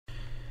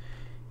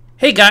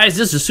Hey guys,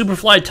 this is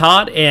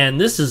SuperFlyTodd,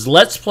 and this is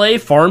Let's Play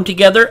Farm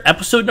Together,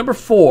 episode number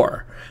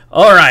 4.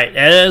 Alright,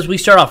 as we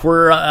start off,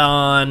 we're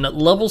on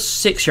level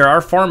 6 here.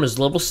 Our farm is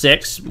level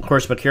 6. Of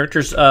course, my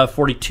character's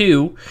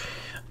 42.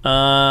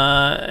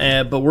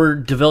 But we're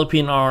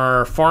developing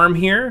our farm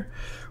here.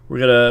 We're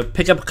going to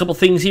pick up a couple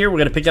things here. We're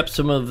going to pick up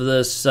some of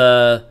this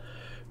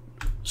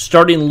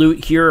starting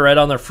loot here right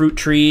on the fruit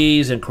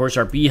trees, and of course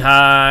our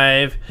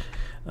beehive.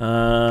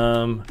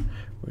 We're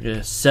going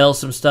to sell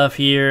some stuff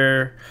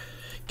here.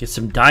 Get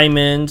some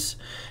diamonds.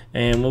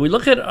 And when we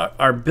look at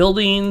our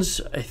buildings,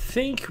 I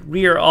think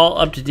we are all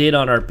up to date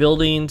on our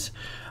buildings.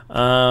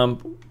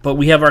 But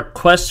we have our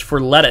quest for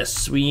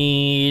lettuce. We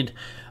need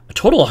a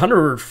total of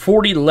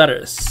 140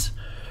 lettuce.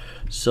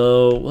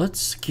 So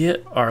let's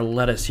get our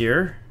lettuce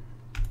here.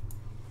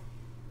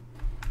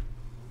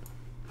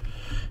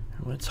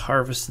 Let's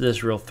harvest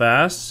this real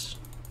fast.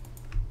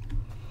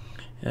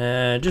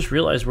 And I just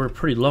realized we're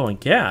pretty low on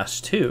gas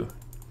too.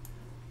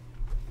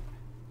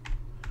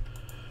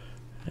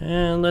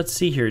 And let's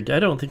see here. I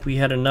don't think we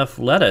had enough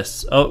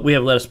lettuce. Oh, we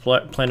have lettuce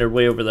planted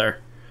way over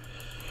there.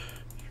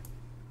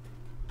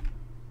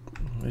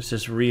 Let's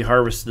just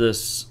reharvest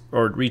this,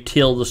 or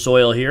retill the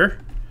soil here.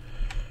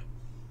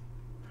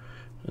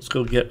 Let's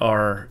go get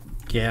our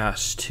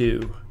gas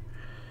too.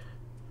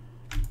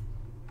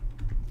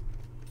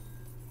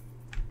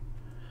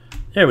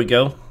 There we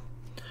go.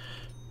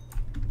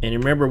 And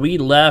remember, we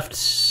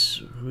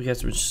left. We got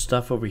some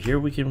stuff over here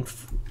we can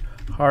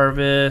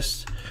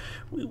harvest.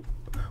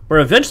 We're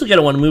eventually going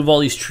to want to move all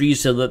these trees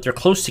so that they're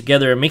close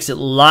together. It makes it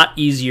a lot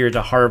easier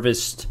to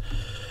harvest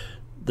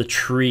the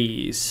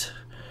trees.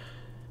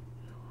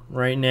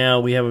 Right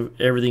now we have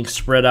everything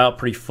spread out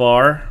pretty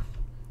far,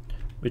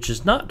 which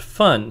is not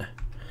fun.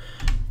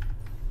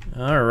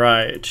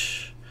 Alright.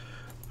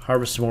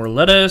 Harvest some more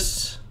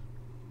lettuce.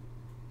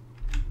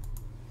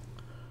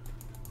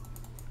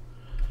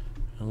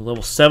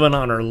 Level 7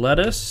 on our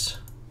lettuce.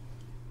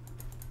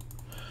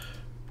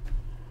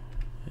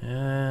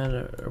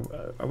 And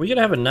are we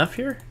gonna have enough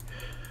here?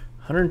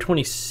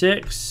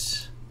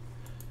 126.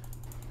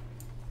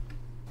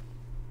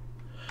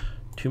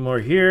 2 more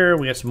here.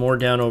 We got some more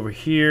down over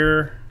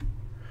here.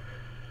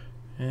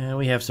 And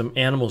we have some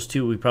animals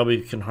too. We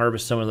probably can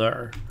harvest some of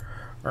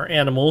our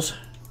animals.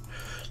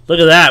 Look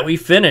at that. We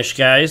finished,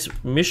 guys.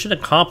 Mission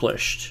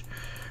accomplished.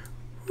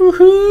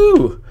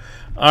 Woohoo!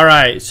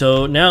 Alright,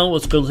 so now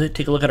let's go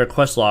take a look at our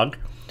quest log.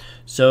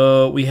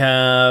 So we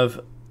have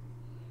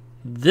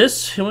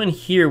this one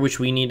here, which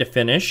we need to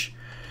finish.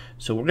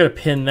 So we're going to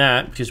pin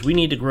that because we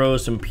need to grow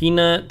some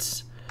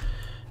peanuts.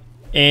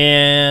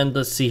 And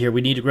let's see here, we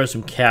need to grow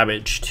some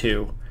cabbage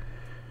too.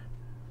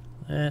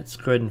 Let's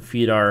go ahead and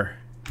feed our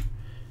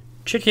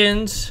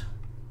chickens.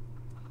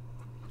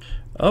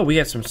 Oh, we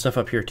got some stuff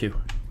up here too.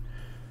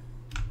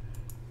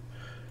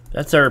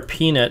 That's our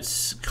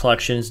peanuts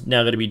collection is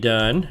now going to be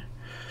done.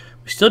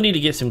 We still need to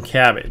get some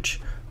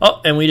cabbage.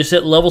 Oh, and we just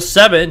hit level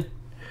 7.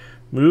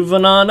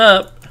 Moving on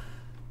up.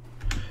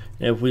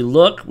 If we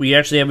look, we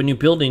actually have a new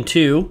building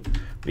too.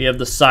 We have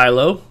the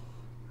silo.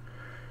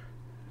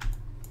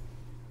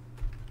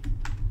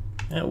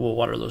 And we'll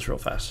water those real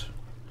fast.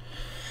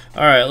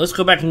 Alright, let's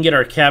go back and get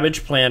our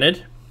cabbage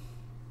planted.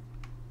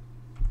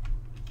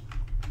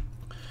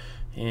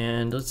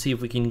 And let's see if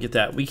we can get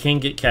that. We can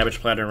get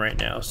cabbage planted right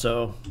now,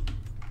 so.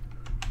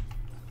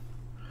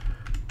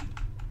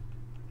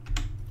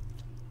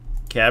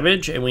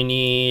 Cabbage, and we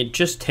need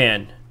just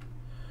 10.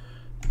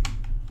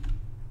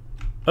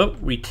 Oh,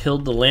 we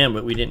tilled the land,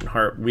 but we didn't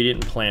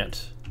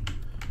plant.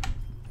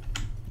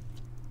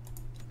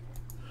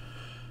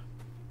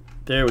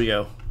 There we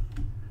go.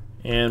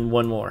 And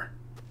one more.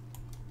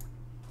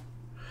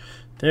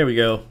 There we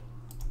go.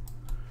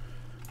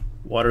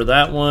 Water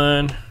that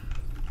one.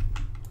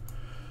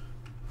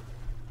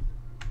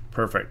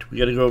 Perfect. We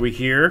got to go over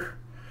here.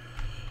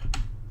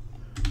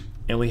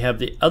 And we have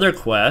the other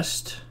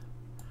quest.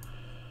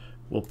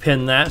 We'll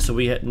pin that so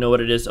we know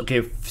what it is.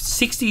 Okay,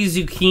 60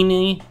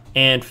 zucchini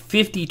and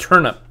 50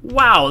 turnip.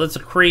 Wow, that's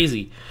a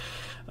crazy.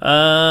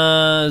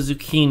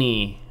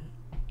 Zucchini.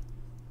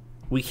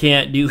 We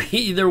can't do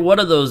either one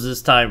of those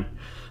this time.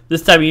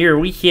 This time of year,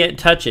 we can't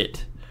touch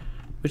it,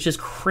 which is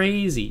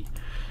crazy.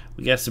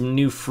 We got some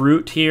new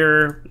fruit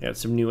here. We got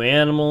some new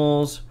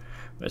animals.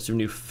 We got some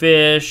new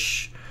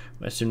fish.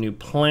 We got some new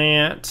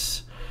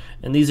plants.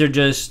 And these are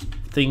just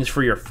things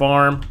for your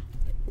farm.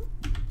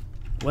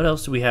 What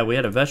else do we have? We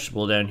had a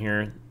vegetable down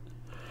here.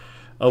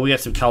 Oh, we got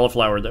some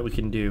cauliflower that we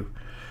can do.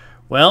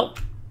 Well,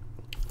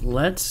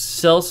 let's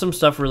sell some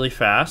stuff really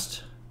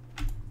fast.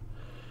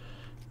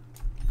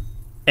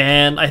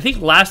 And I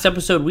think last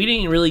episode we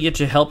didn't really get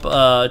to help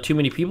too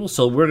many people,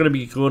 so we're going to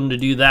be going to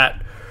do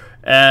that.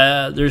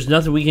 There's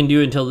nothing we can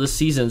do until this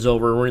season's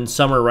over. We're in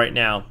summer right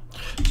now.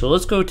 So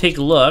let's go take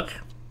a look.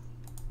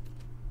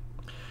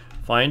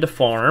 Find a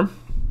farm.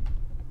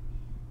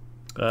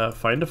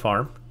 Find a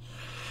farm.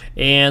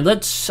 And I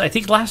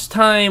think last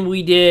time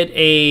we did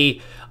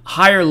a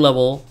higher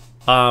level,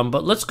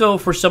 but let's go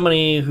for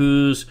somebody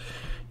who's,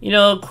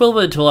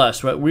 equivalent to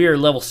us, right? We are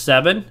level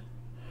 7.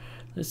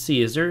 Let's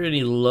see, is there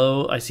any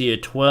low? I see a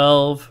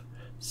 12,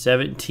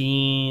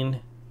 17.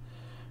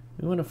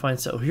 We want to find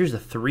some. Oh, here's a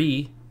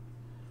 3.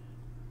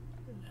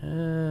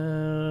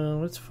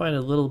 Let's find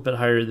a little bit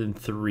higher than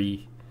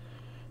 3.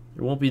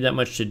 There won't be that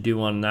much to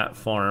do on that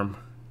farm.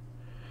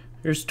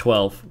 Here's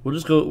 12. We'll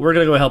just go. We're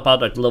gonna go help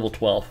out at level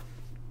 12.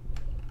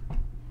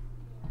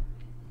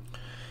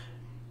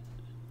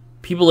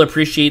 People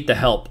appreciate the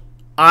help.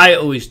 I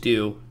always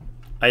do.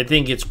 I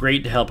think it's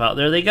great to help out.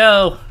 There they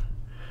go.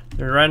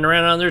 They're riding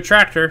around on their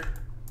tractor.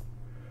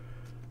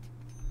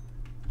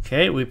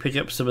 Okay, we pick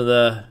up some of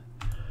the...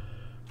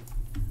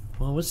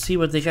 Well, let's see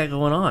what they got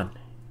going on.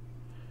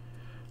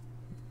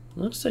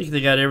 Looks like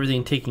they got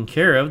everything taken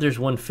care of. There's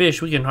one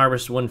fish. We can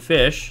harvest one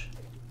fish.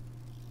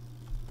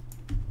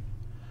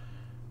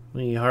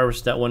 We can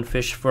harvest that one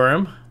fish for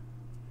him.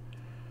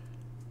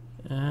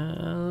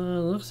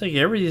 Looks like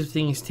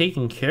everything's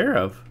taken care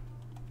of.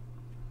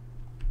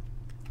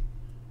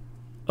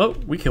 Oh,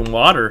 we can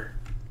water.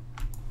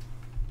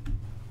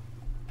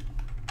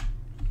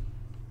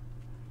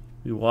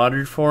 We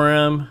watered for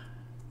him.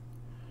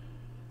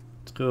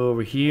 Let's go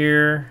over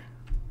here.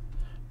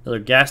 Another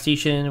gas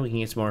station. We can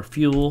get some more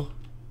fuel.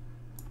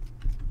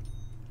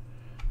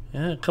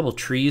 Yeah, a couple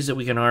trees that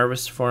we can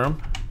harvest for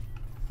him.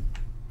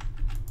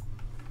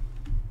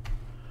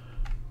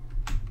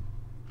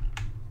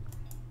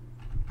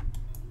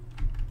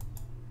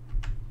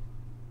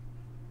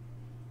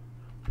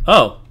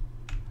 Oh.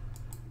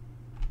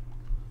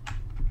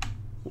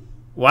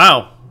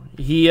 Wow.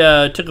 He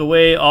took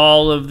away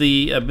all of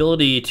the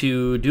ability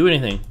to do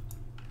anything.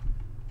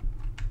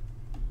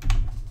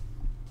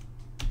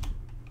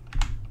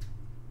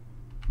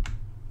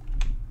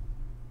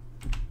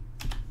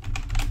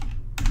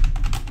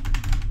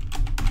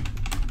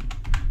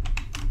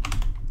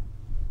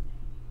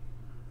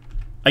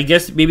 I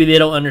guess maybe they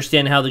don't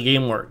understand how the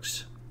game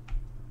works.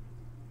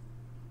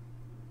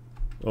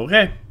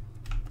 Okay.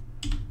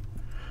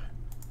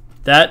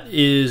 That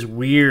is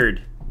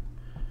weird.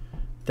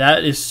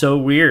 That is so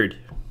weird.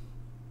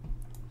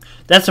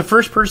 That's the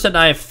first person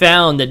I have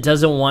found that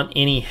doesn't want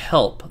any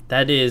help.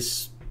 That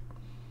is...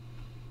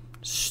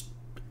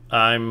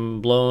 I'm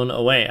blown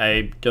away.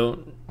 I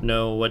don't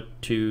know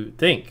what to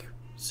think.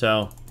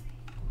 So,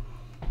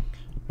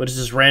 what does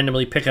this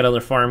randomly pick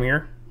another farm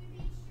here?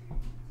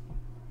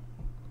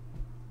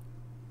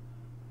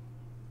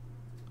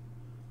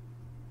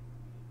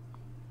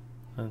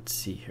 Let's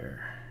see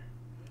here.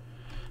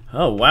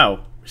 Oh,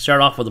 wow. We start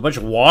off with a bunch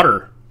of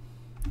water.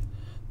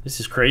 This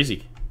is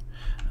crazy.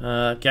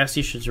 Gas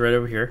station's right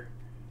over here.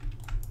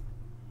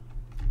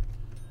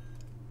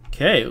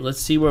 Okay,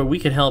 let's see where we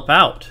can help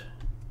out.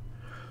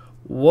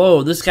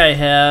 Whoa, this guy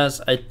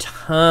has a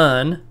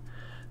ton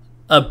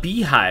of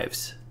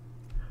beehives.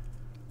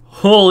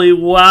 Holy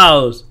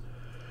wows.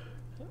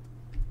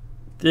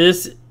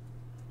 This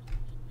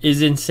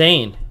is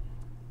insane.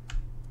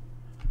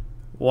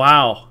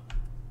 Wow.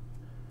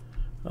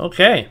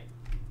 Okay.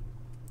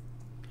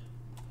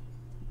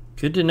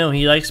 Good to know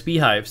he likes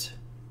beehives.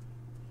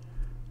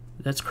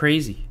 That's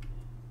crazy.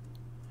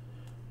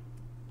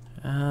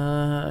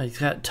 He's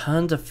got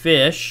tons of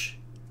fish.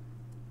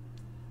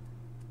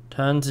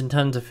 Tons and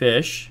tons of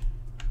fish.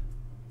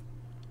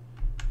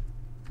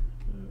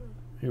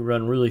 We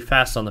run really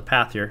fast on the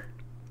path here.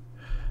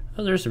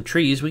 Oh, there's some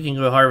trees. We can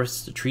go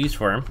harvest the trees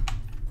for him.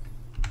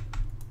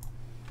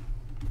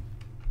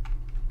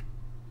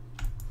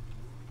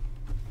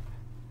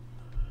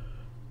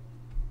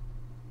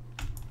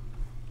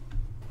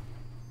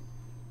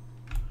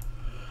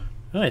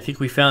 Oh, I think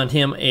we found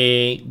him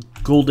a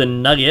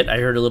golden nugget. I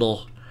heard a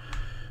little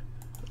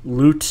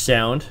loot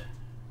sound.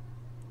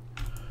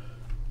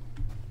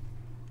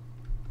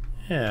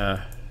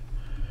 Yeah.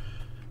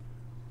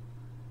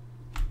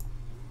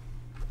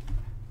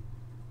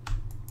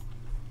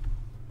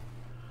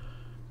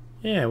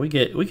 Yeah, we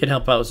could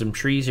help out with some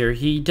trees here.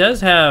 He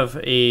does have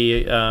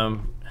a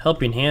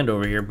helping hand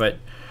over here, but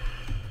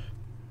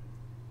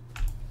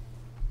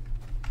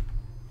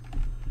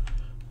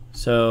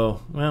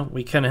so, well,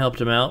 we kind of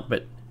helped him out,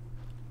 but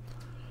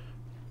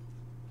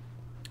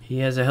he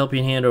has a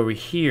helping hand over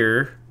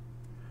here,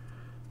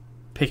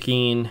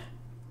 picking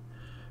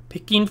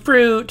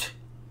fruit.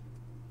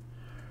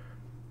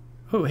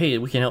 Oh, hey,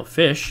 we can help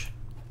fish.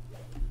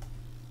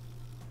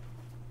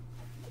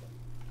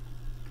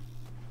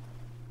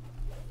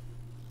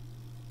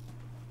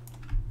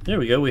 There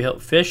we go, we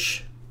help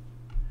fish.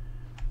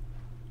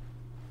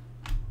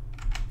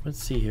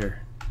 Let's see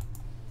here.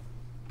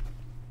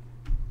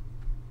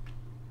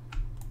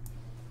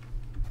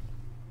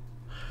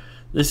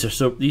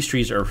 These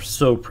trees are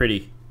so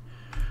pretty,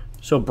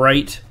 so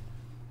bright.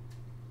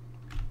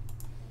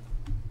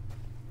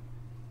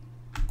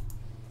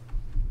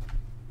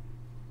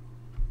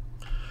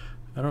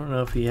 I don't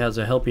know if he has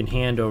a helping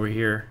hand over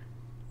here.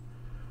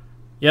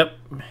 Yep.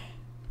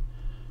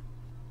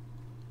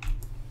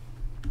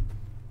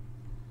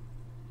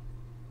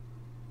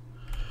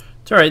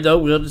 It's alright though,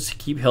 we'll just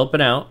keep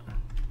helping out.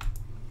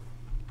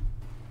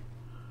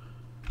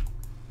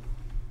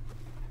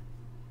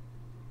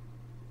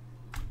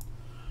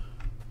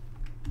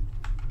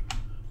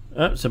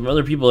 Oh, some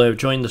other people have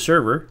joined the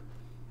server.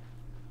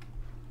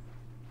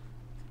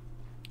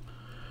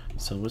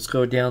 So let's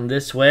go down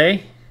this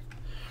way.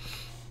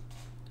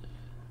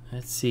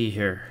 Let's see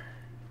here.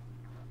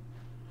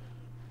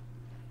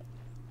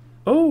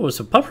 Oh, it's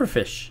a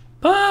pufferfish.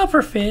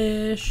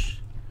 Pufferfish.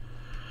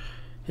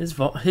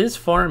 His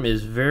farm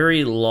is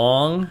very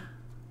long.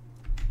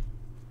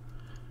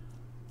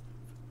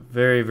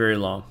 Very, very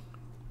long.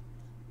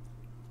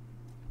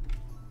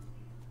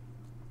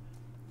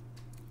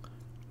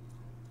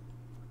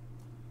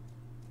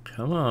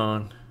 Come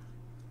on.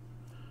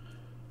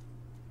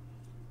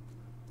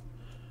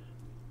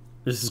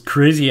 This is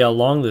crazy how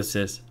long this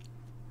is.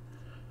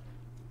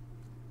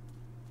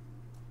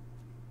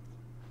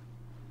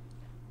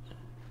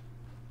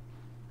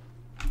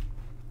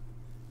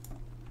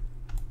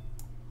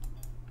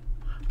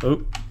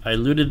 Oh, I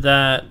looted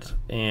that,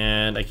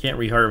 and I can't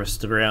reharvest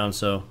the ground,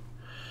 so...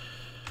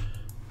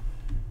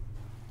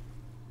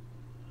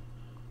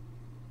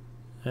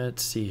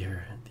 Let's see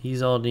here.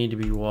 These all need to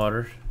be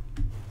watered.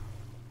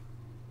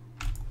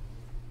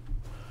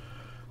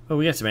 Oh,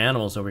 we got some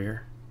animals over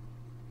here.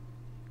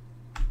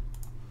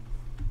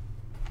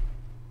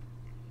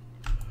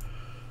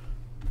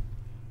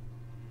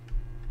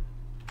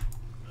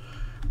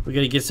 We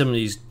gotta get some of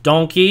these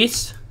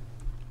donkeys.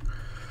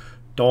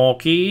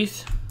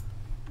 Donkeys.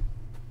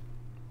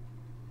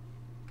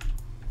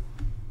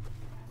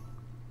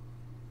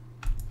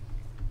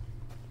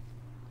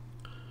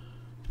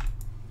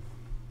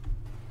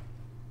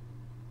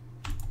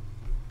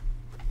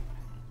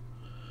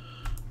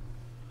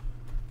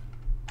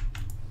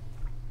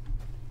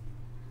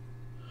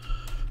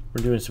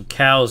 We're doing some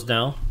cows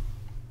now.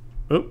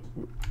 Oh,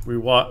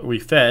 we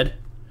fed.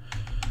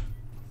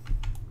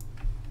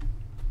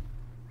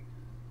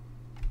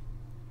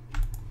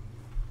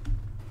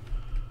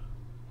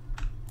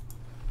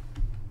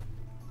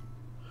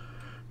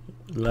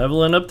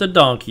 Leveling up the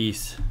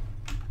donkeys.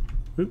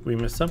 Oop, we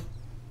missed some.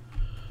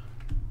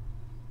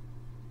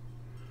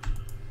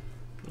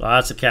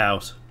 Lots of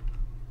cows.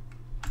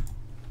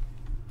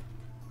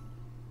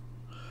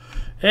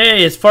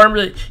 Hey, his farm,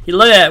 look at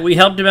that. We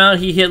helped him out.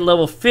 He hit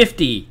level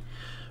 50.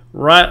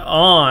 Right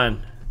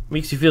on.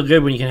 Makes you feel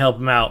good when you can help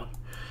him out.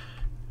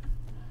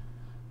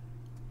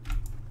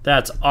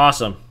 That's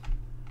awesome.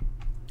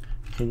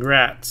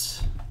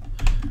 Congrats.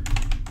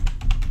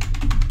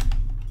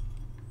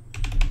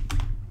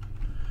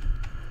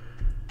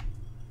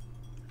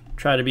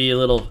 Try to be a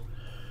little...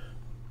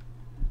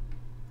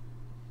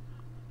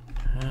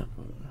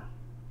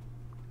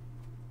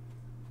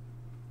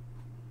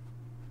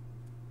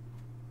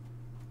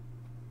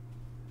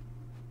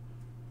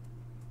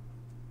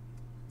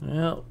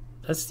 Well,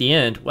 that's the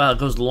end. Wow, it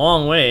goes a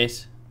long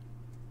ways.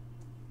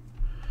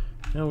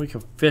 Now we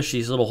can fish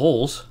these little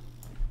holes.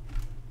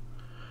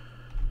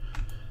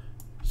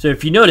 So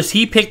if you notice,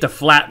 he picked a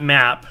flat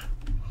map,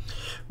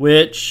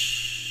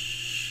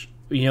 which,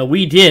 you know,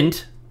 we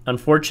didn't,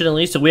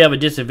 unfortunately, so we have a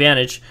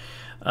disadvantage.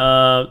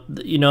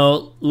 You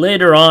know,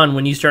 later on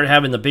when you start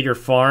having the bigger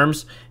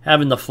farms,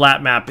 having the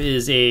flat map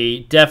is a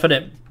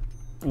definite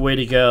way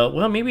to go.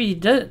 Well, maybe he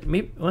did.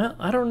 Maybe, well,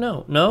 I don't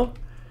know. No?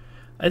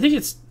 I think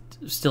it's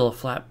still a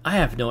flat. I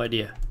have no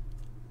idea.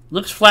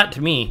 Looks flat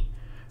to me.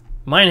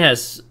 Mine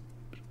has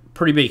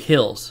pretty big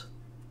hills.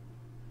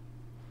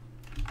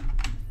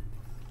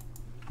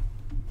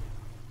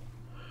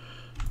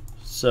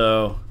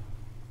 So,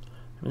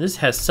 I mean, this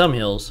has some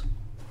hills.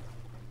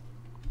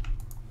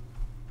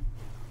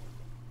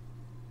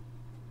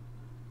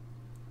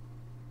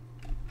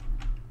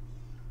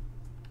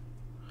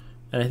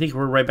 And I think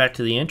we're right back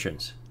to the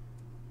entrance.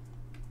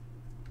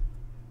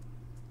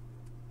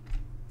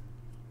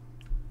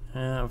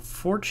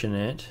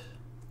 Fortunate.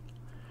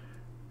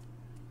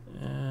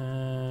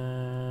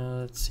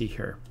 Let's see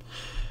here.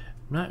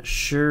 I'm not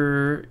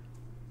sure.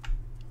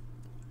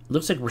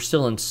 Looks like we're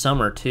still in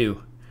summer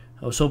too.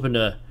 I was hoping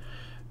to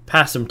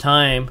pass some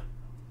time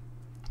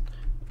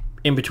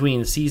in between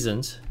the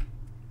seasons.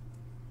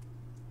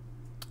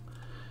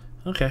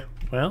 Okay,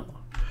 well,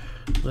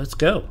 let's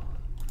go.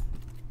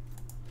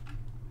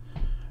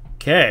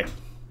 Okay,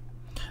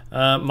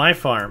 my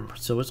farm.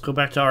 So let's go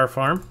back to our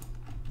farm.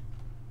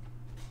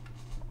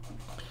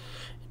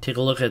 Take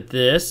a look at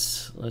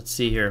this. Let's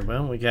see here.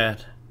 Well, we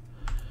got...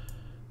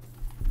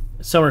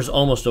 Summer's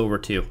almost over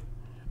too.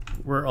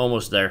 We're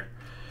almost there.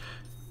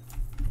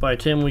 By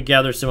the time we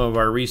gather some of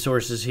our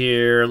resources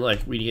here,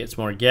 like we get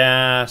some more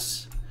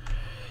gas.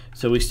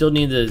 So we still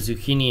need the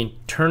zucchini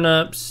and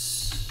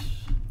turnips.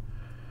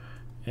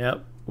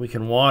 Yep, we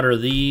can water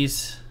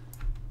these.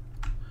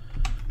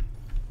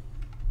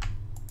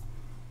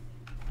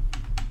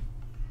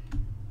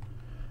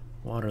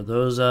 Water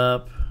those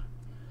up.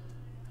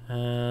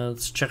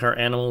 Let's check our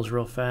animals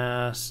real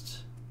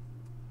fast.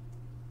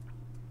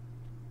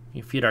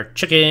 You feed our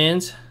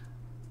chickens.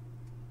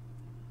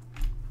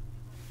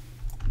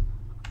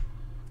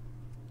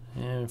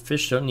 And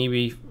fish don't need to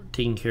be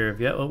taken care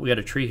of yet. Oh, we got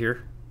a tree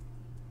here.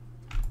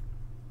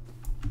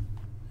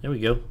 There we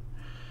go.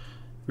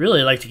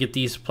 Really like to get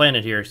these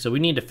planted here. So we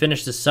need to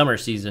finish this summer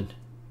season.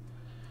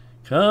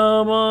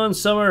 Come on,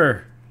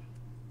 summer.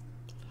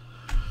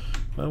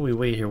 While we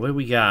wait here, what do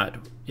we got?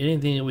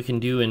 Anything that we can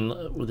do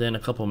within a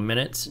couple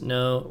minutes?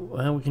 No.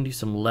 Well, we can do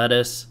some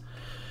lettuce.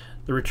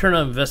 The return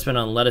on investment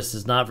on lettuce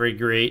is not very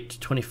great.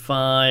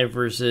 25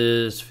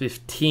 versus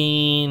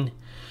 15.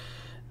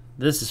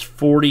 This is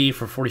 40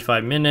 for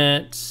 45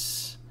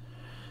 minutes.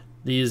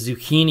 The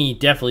zucchini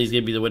definitely is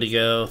going to be the way to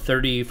go.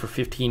 30 for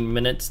 15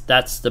 minutes.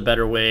 That's the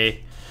better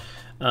way.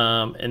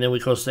 And then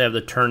we also have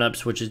the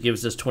turnips, which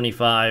gives us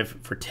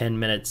 25 for 10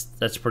 minutes.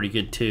 That's pretty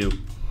good too.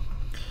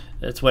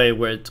 That's why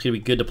where it's going to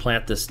be good to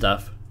plant this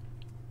stuff.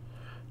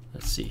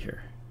 Let's see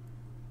here.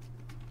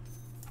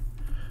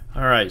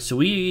 All right, so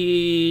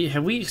we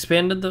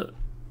expanded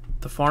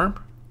the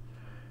farm?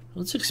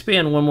 Let's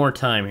expand one more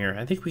time here.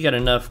 I think we got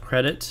enough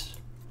credits.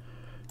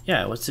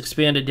 Yeah, let's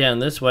expand it down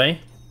this way.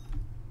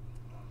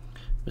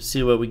 Let's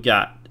see what we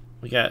got.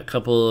 We got a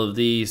couple of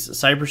these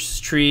cypress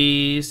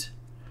trees.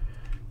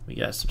 We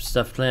got some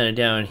stuff planted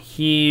down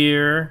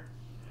here.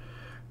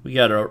 We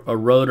got a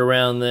road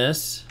around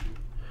this.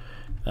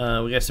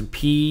 We got some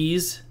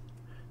peas.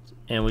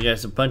 And we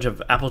got a bunch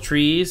of apple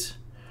trees.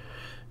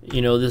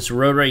 You know, this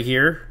road right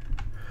here,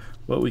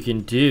 what we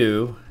can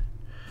do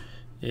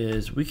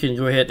is we can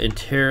go ahead and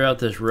tear out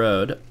this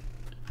road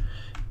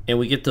and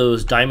we get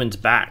those diamonds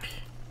back.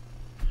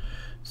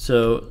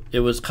 So it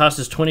was cost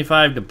us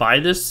 25 to buy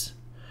this,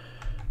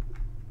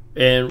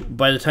 and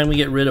by the time we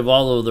get rid of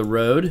all of the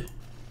road,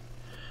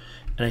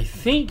 and I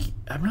think,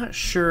 I'm not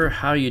sure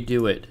how you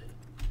do it.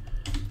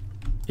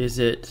 Is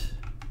it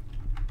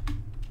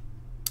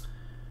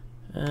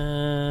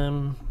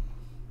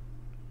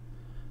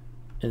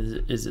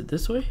is it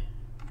this way?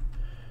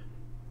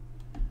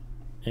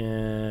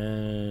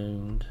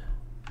 And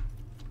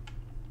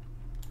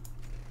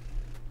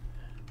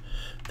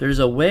there's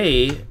a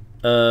way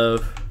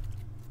of,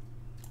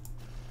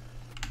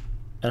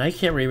 and I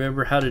can't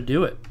remember how to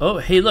do it. Oh,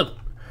 hey, look,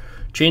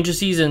 change of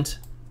seasons.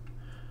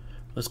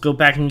 Let's go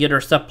back and get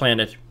our stuff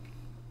planted.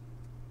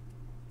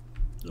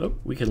 Oh,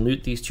 we can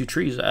loot these 2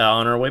 trees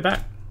on our way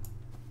back.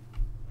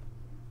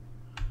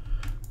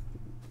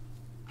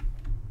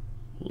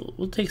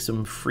 We'll take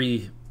some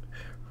free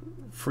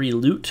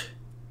loot.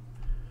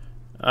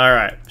 All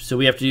right, so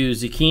we have to do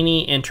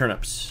zucchini and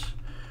turnips.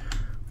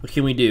 What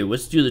can we do?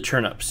 Let's do the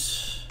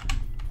turnips.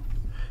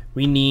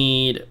 We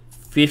need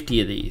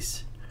 50 of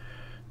these.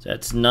 So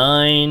that's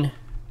 9.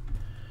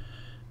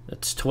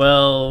 That's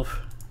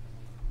 12.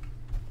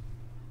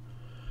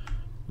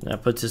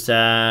 That puts us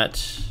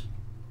at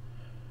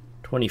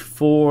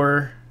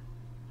 24.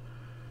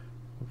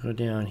 We'll go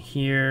down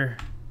here.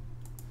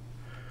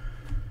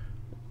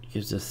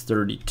 Gives us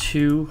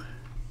 32,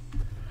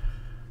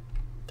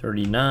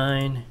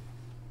 39,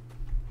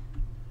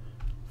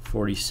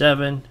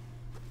 47.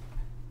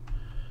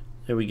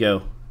 There we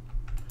go.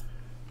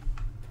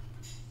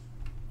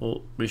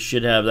 Well, we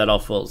should have that all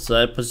full. So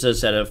that puts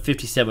us at a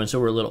 57, so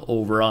we're a little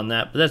over on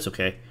that, but that's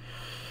okay.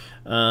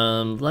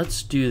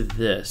 Let's do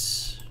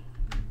this.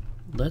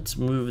 Let's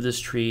move this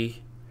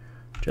tree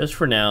just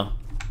for now.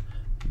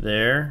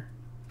 There.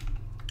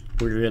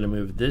 We're going to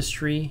move this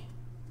tree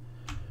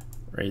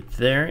right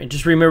there. And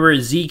just remember,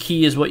 Z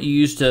key is what you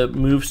use to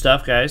move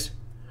stuff, guys.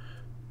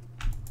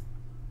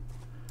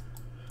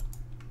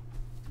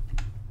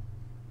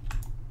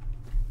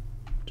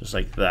 Just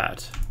like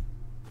that.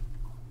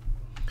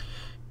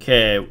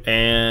 Okay,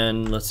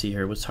 and let's see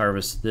here. Let's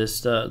harvest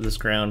this this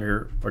ground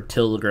here, or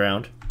till the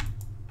ground.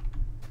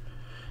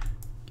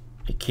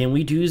 Can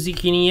we do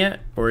zucchini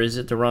yet, or is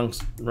it the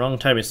wrong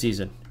time of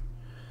season?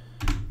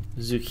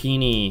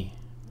 Zucchini.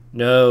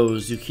 No,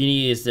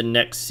 zucchini is the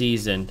next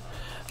season.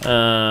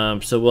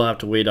 So we'll have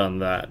to wait on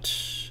that.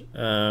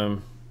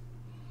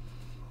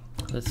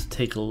 Let's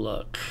take a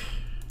look.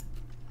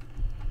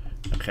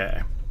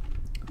 Okay.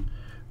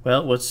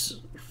 Well,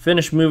 let's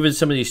finish moving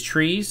some of these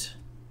trees,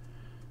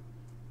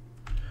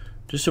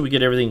 just so we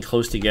get everything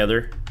close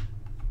together.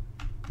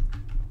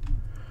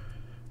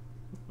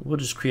 We'll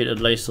just create a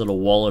nice little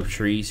wall of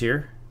trees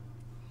here.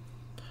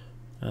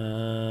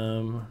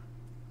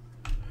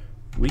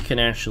 We can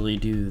actually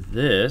do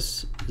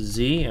this,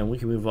 Z, and we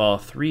can move all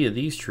 3 of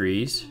these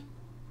trees.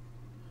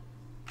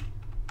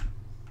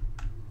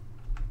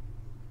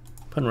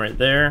 Put them right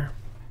there.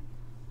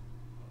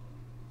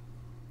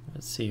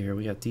 Let's see here,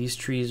 we got these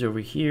trees over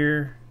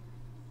here.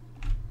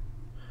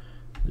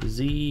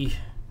 Z,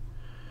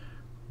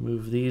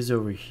 move these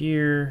over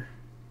here.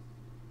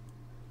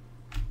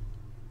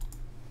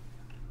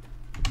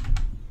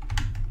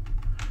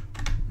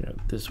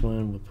 Got this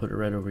one, we'll put it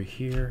right over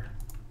here.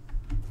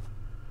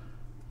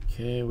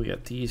 Okay, we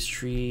got these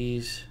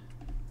trees.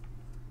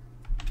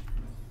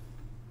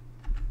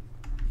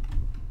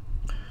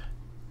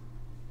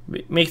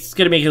 It's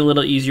gonna make it a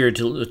little easier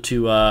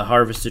to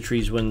harvest the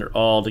trees when they're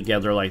all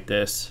together like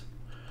this.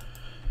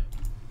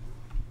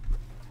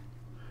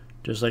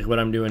 Just like what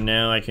I'm doing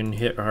now, I can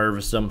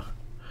harvest them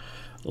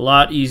a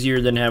lot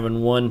easier than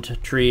having one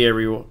tree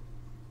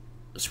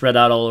spread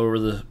out all over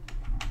the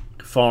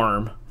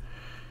farm.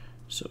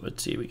 So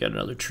let's see, we got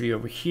another tree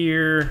over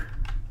here.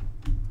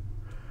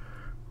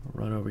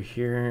 run over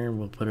here, and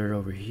we'll put it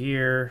over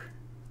here.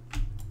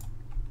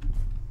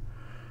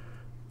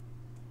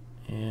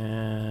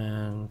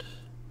 And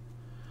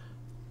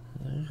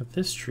look at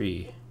this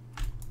tree.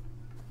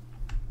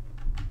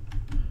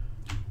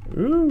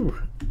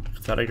 Ooh, I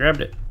thought I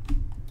grabbed it.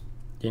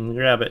 Didn't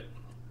grab it.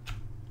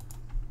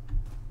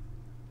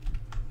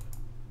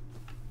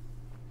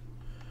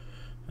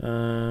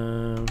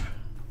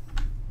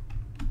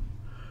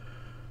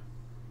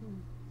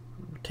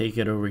 Take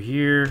it over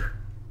here.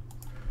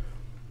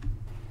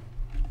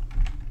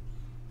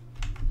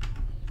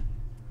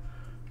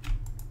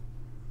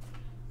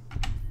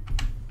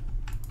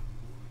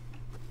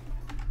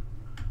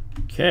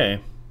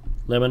 Okay,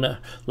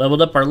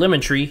 leveled up our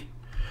lemon tree,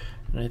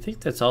 and I think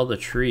that's all the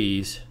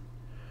trees.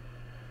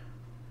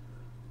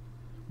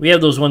 We have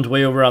those ones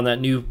way over on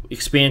that new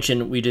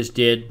expansion we just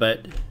did,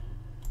 but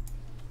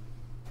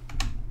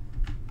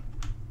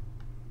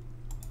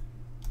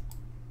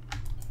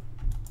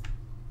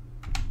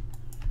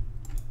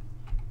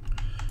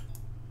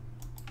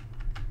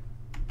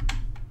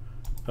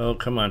oh,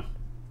 come on.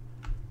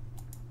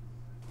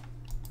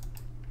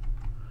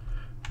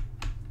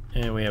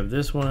 And we have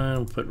this one,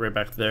 we'll put right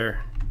back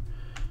there.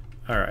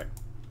 All right.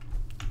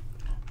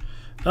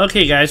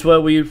 Okay, guys,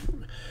 well, we've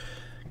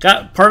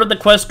got part of the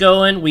quest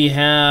going. We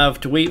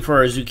have to wait for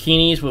our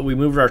zucchinis, but we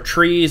moved our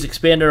trees,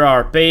 expanded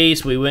our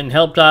base. We went and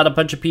helped out a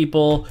bunch of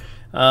people.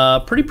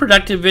 Pretty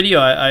productive video,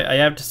 I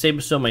have to say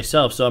so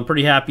myself, so I'm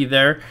pretty happy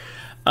there.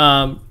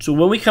 So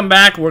when we come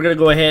back, we're going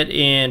to go ahead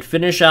and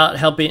finish out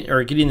helping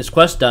or getting this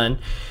quest done.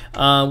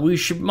 We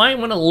might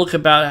want to look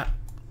about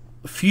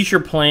future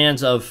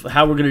plans of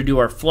how we're going to do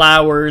our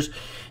flowers.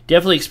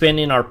 Definitely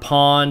expanding our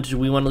pond. Do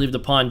we want to leave the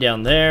pond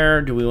down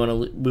there? Do we want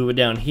to move it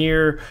down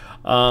here?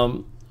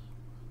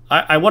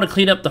 I want to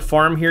clean up the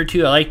farm here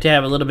too. I like to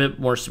have a little bit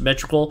more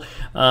symmetrical.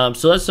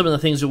 So that's some of the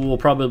things that we'll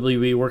probably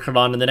be working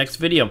on in the next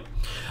video.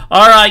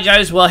 All right,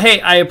 guys. Well, hey,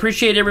 I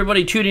appreciate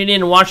everybody tuning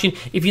in and watching.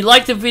 If you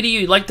like the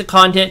video, you like the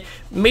content,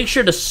 make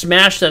sure to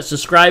smash that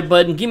subscribe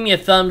button. Give me a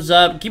thumbs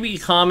up. Give me a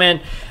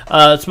comment.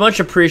 It's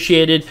much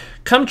appreciated.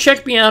 Come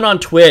check me out on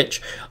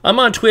Twitch. I'm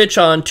on Twitch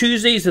on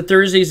Tuesdays and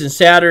Thursdays and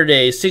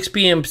Saturdays, 6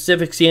 p.m.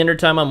 Pacific Standard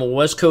Time. I'm a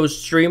West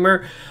Coast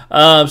streamer.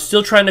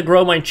 Still trying to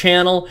grow my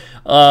channel,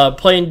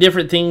 playing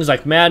different things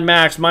like Mad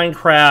Max,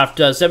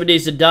 Minecraft, 7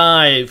 Days to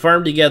Die,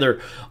 Farm Together,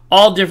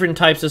 all different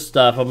types of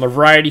stuff. I'm a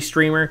variety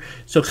streamer,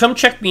 so come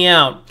check me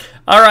out.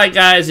 All right,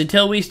 guys,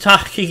 until we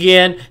talk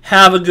again,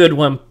 have a good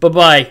one.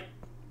 Bye-bye.